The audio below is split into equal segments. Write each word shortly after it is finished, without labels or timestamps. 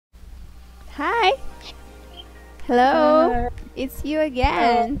Hi. Hello. Uh, It's you oh,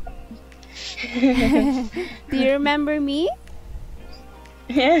 again. Do you remember me?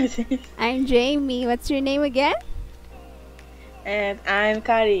 yes, I'm Jamie. What's your name again? and I'm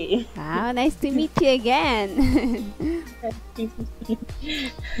Kari. Wow, nice to meet you again.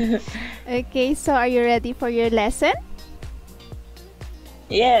 Okay, so are you ready for your lesson?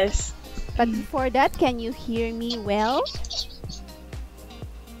 Yes, But before that, can you hear me well?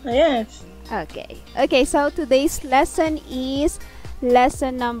 yes. Okay, so today's lesson is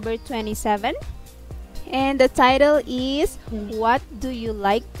lesson number 27. And the title is What Do You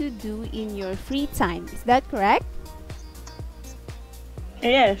Like to Do in Your Free Time? Is that correct?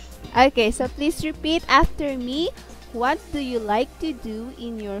 Yes. Okay, so please repeat after me. What do you like to do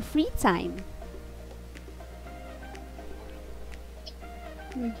in your free time?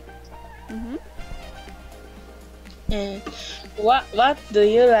 Mm-hmm. And what do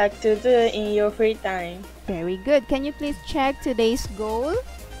you like to do in your free time? Very good. Can you please check today's goal?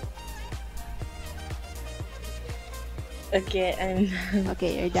 Okay, and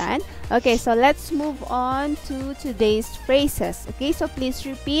Okay, you're done. Okay, so let's move on to today's phrases. Okay, so please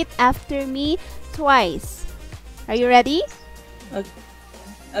repeat after me twice. Are you ready?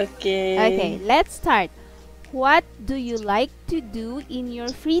 okay. Okay, let's start. What do you like to do in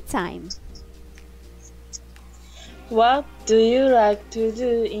your free time? What do you like to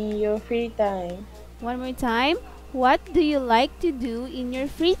do in your free time? One more time. What do you like to do in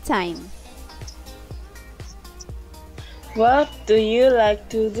your free time? What do you like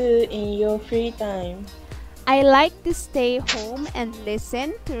to do in your free time? I like to stay home and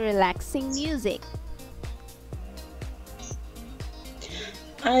listen to relaxing music.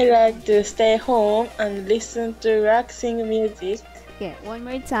 I like to stay home and listen to relaxing music. Okay, one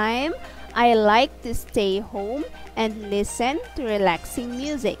more time. I like to stay home and listen to relaxing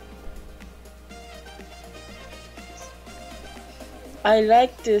music. I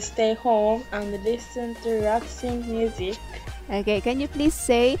like to stay home and listen to relaxing music. Okay, can you please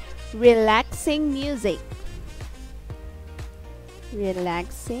say relaxing music?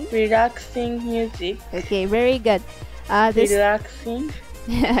 Relaxing. Relaxing music. Okay, very good. Relaxing.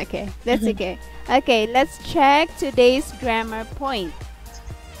 Okay, that's okay. Okay, let's check today's grammar point.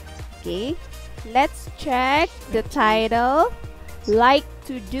 Okay, let's check the title, like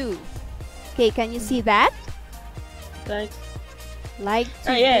to do. Okay, can you see that? Like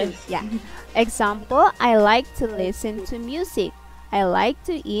to yes. do. Yeah. Example, I like to listen to music. I like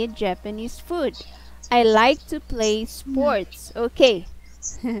to eat Japanese food. I like to play sports. Okay.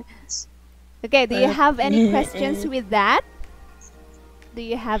 Okay, do you have any questions with that? Do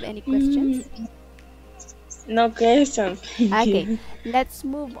you have any questions? No questions. Okay, let's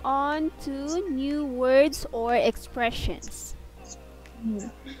move on to new words or expressions.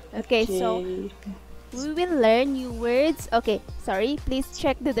 Okay, so we will learn new words. Okay, sorry, please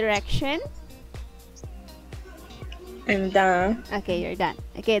check the direction. I'm done. Okay, you're done.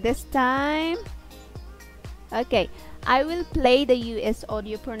 Okay, this time. Okay, I will play the US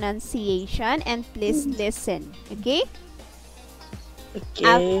audio pronunciation and please listen. Okay?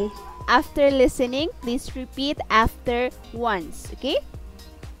 Okay. After listening, please repeat after once. Okay?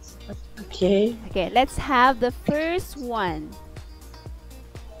 Okay. Okay, let's have the first one.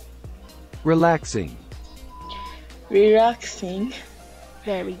 Relaxing. Relaxing.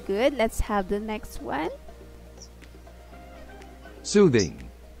 Very good. Let's have the next one. Soothing.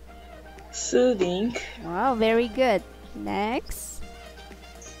 Soothing. Wow, very good. Next.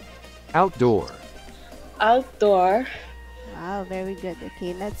 Outdoor. Outdoor. Wow, very good.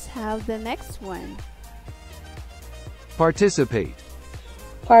 Okay, let's have the next one. Participate.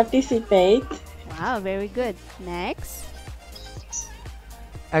 Participate. Wow, very good. Next.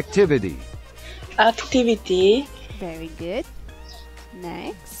 Activity. Activity. Very good.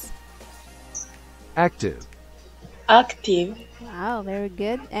 Next. Active. Active. Wow, very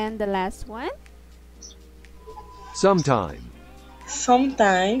good. And the last one. Sometime.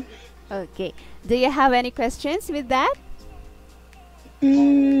 Sometime. Okay. Do you have any questions with that?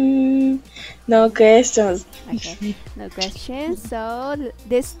 No questions. Okay, no questions. So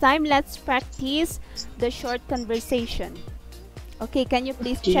this time let's practice the short conversation. Okay, can you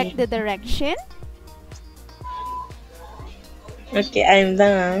please check the direction? Okay, I'm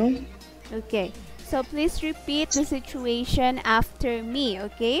done. Okay, so please repeat the situation after me,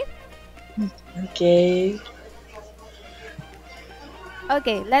 okay? Okay.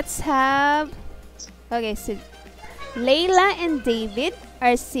 Okay, let's have... Okay, so Layla and David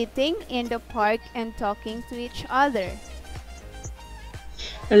are sitting in the park and talking to each other.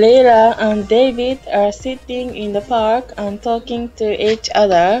 Layla and David are sitting in the park and talking to each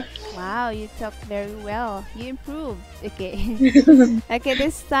other. Wow, you talk very well. You improved. Okay. Okay,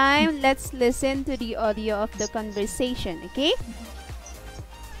 this time let's listen to the audio of the conversation, okay?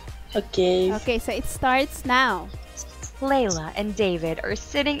 Okay. Okay, so it starts now. Layla and David are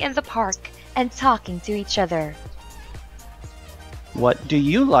sitting in the park and talking to each other. What do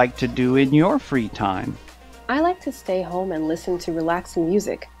you like to do in your free time? I like to stay home and listen to relaxing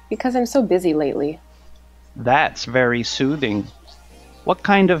music because I'm so busy lately. That's very soothing. What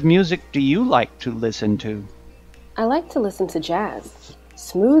kind of music do you like to listen to? I like to listen to jazz.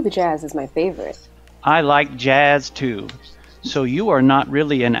 Smooth jazz is my favorite. I like jazz too. So you are not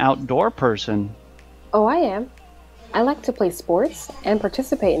really an outdoor person. Oh, I am. I like to play sports and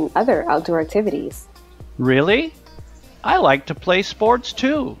participate in other outdoor activities. Really? I like to play sports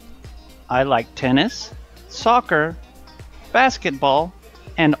too. I like tennis, soccer, basketball,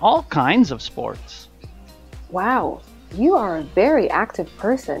 and all kinds of sports. Wow, you are a very active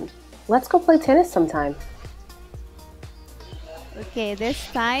person. Let's go play tennis sometime. Okay, this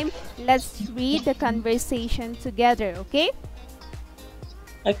time let's read the conversation together, okay?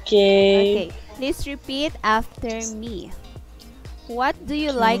 Okay. Okay, please repeat after me. What do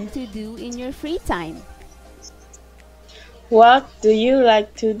you like to do in your free time? What do you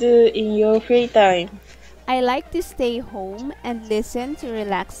like to do in your free time? I like to stay home and listen to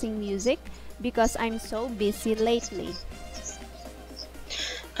relaxing music because I'm so busy lately.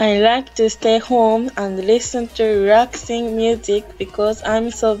 I like to stay home and listen to relaxing music because I'm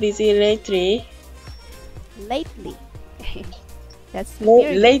so busy lately. Lately. That's the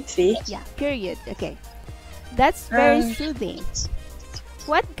period. Lately? Yeah, period. Okay. That's very soothing.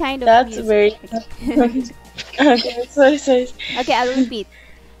 What kind of That's music? very... Okay, sorry. Okay, I'll repeat.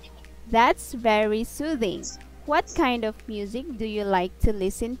 That's very soothing. What kind of music do you like to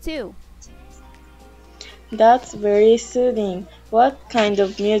listen to? That's very soothing. What kind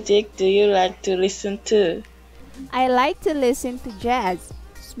of music do you like to listen to? I like to listen to jazz.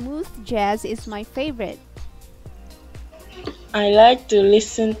 Smooth jazz is my favorite. I like to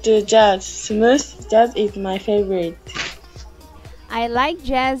listen to jazz. Smooth jazz is my favorite. I like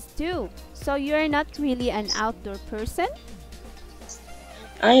jazz too. So you're not really an outdoor person?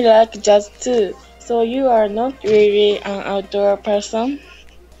 I like jazz too. So you are not really an outdoor person?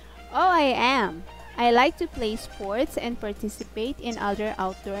 Oh, I am. I like to play sports and participate in other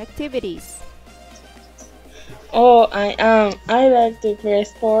outdoor activities. Oh, I am. I like to play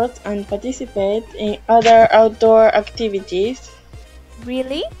sports and participate in other outdoor activities.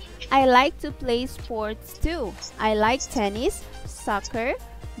 Really? I like to play sports too. I like tennis, soccer,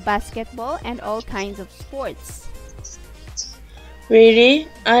 basketball, and all kinds of sports. Really?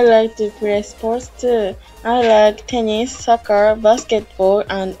 I like to play sports too. I like tennis, soccer, basketball,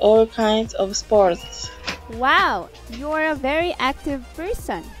 and all kinds of sports. Wow, you're a very active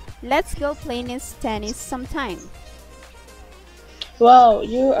person. Let's go play tennis sometime. Wow,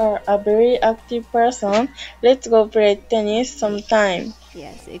 you are a very active person. Let's go play tennis sometime.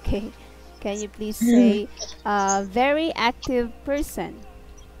 Yes, okay. Can you please say very active person?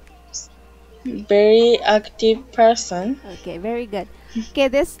 Very active person. Okay, very good. Okay,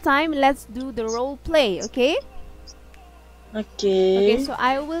 this time let's do the role play, okay? Okay. Okay, so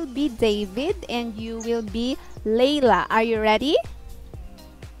I will be David and you will be Layla. Are you ready?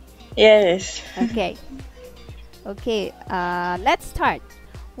 Yes. Okay. Okay, let's start.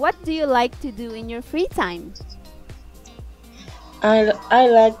 What do you like to do in your free time? I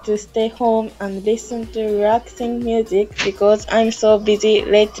like to stay home and listen to relaxing music because I'm so busy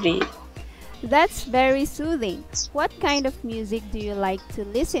lately. That's very soothing. What kind of music do you like to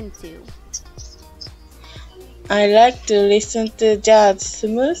listen to? I like to listen to jazz.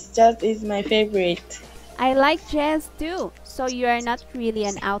 Smooth jazz is my favorite. I like jazz too. So you are not really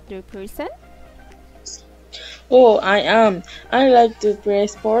an outdoor person? Oh, I am. I like to play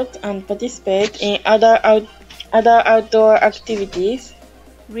sports and participate in other outdoor activities.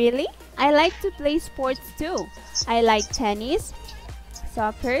 Really? I like to play sports too. I like tennis,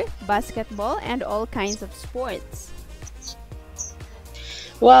 soccer, basketball, and all kinds of sports.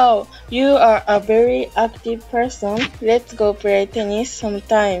 Wow, you are a very active person. Let's go play tennis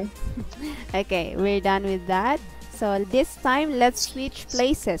sometime. Okay, we're done with that. So this time, let's switch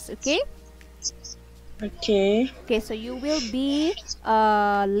places, okay? Okay. Okay, so you will be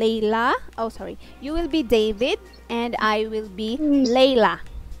Layla. Oh, sorry. You will be David and I will be Layla.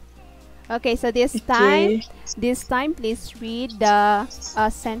 Okay, so this time, please read the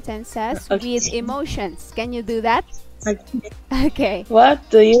sentences with emotions. Can you do that? Okay. What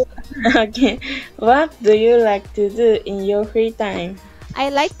do you like to do in your free time? I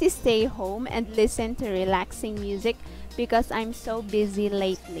like to stay home and listen to relaxing music because I'm so busy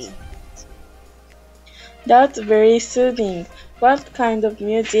lately. That's very soothing. What kind of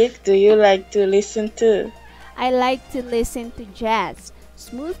music do you like to listen to? I like to listen to jazz.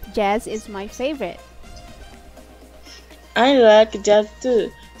 Smooth jazz is my favorite. I like jazz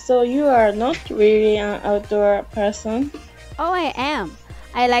too. So you are not really an outdoor person? Oh, I am.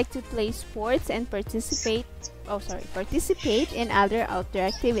 I like to play sports and participate in other outdoor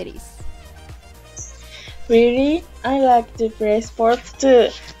activities. Really? I like to play sports too.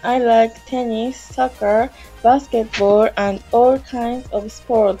 I like tennis, soccer, basketball, and all kinds of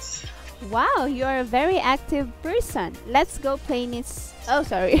sports. Wow, you are a very active person. Let's go play tennis. Oh,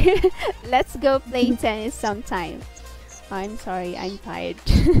 sorry. Let's go play tennis sometime. I'm sorry, I'm tired.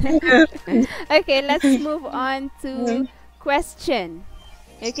 Okay, let's move on to question.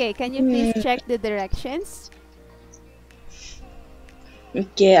 Okay, can you please Hmm, check the directions?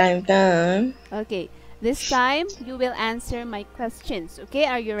 okay, I'm done. Okay, this time you will answer my questions. Okay,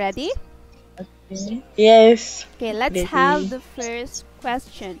 are you ready? Yes, Okay, let's have ready. the first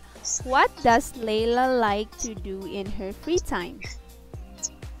question. What does Layla like to do in her free time?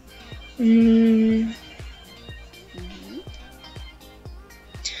 Mm, Mhm.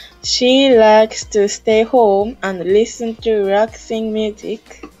 she likes to stay home and listen to relaxing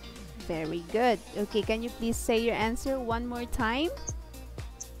music. Very good. Okay, can you please say your answer one more time?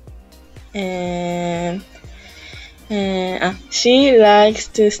 And she likes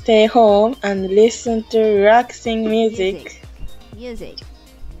to stay home and listen to relaxing Music. music. Music.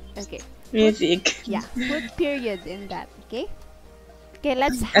 Okay. Put Music. yeah, put period in that, okay? Okay,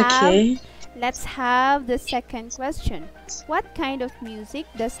 Okay. let's have the second question. What kind of music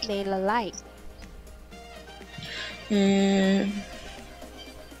does Layla like? Mm,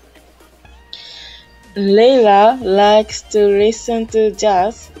 Layla likes to listen to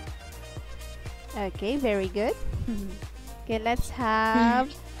jazz. Okay, very good. Okay, let's have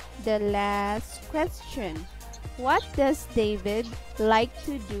the last question. What does David like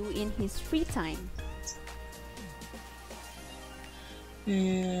to do in his free time?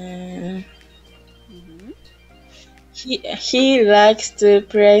 Mm, Mhm. he likes to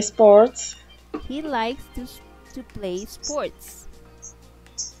play sports. He likes to play sports.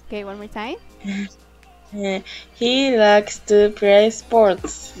 Okay, one more time. Uh, he likes to play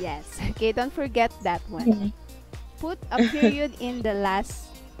sports. Yes. Okay, don't forget that one. Put a period in the last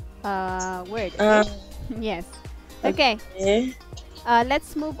word, okay? Uh, Yes. Okay, okay.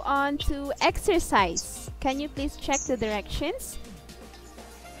 let's move on to exercise. Can you please check the directions?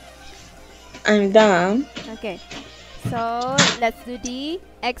 I'm done. Okay, so let's do the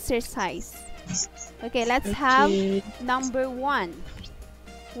exercise. Okay, let's have Okay. number 1.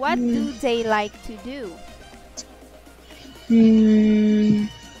 What Mm, do they like to do? mm,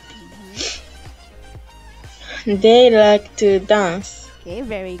 Mhm. they like to dance. Okay,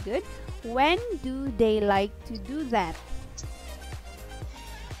 very good. When do they like to do that?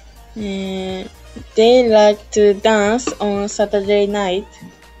 Uh, they like to dance on Saturday night.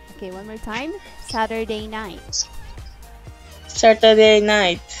 Okay, one more time. Saturday night. Saturday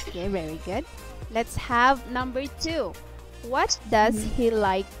night. Okay, very good. Let's have number 2. What does he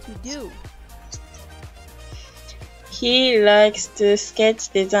like to do? He likes to sketch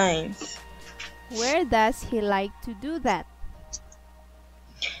designs. Where does he like to do that?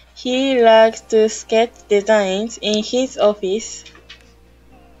 He likes to sketch designs in his office.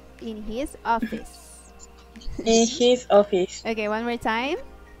 In his office. In his office. Okay, one more time.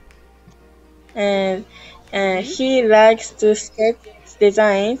 And he likes to sketch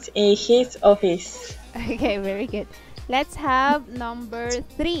designs in his office. Okay, very good. Let's have number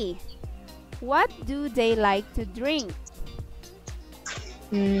 3. What do they like to drink?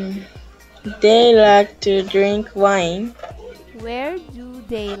 Mm, they like to drink wine. Where do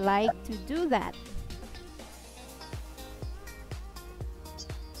they like to do that?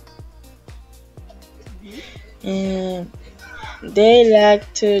 And they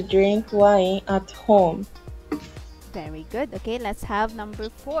like to drink wine at home. Very good. Okay, let's have number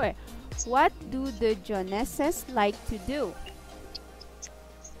 4. What do the Joneses like to do?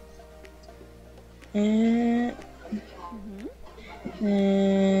 And, Mhm.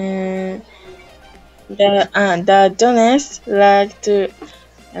 and the Jonas like to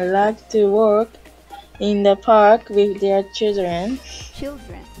walk in the park with their children.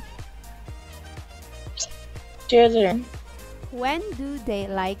 Children. Children. When do they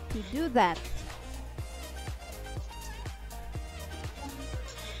like to do that?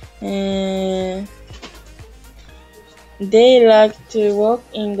 And they like to walk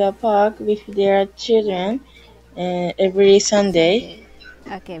in the park with their children every Sunday.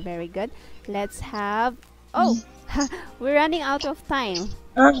 Okay, very good. Let's have. Oh, we're running out of time.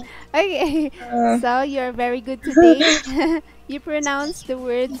 Ah, Okay, ah, so you're very good today. You pronounce the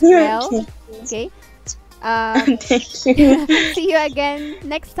words well. thank Okay. Um, you. see you again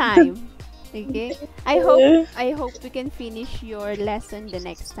next time. Okay. I hope Thank I hope we can finish your lesson the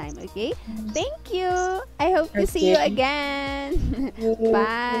next time. Okay. Thank you. I hope to see you you. again.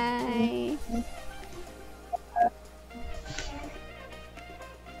 Okay. Bye.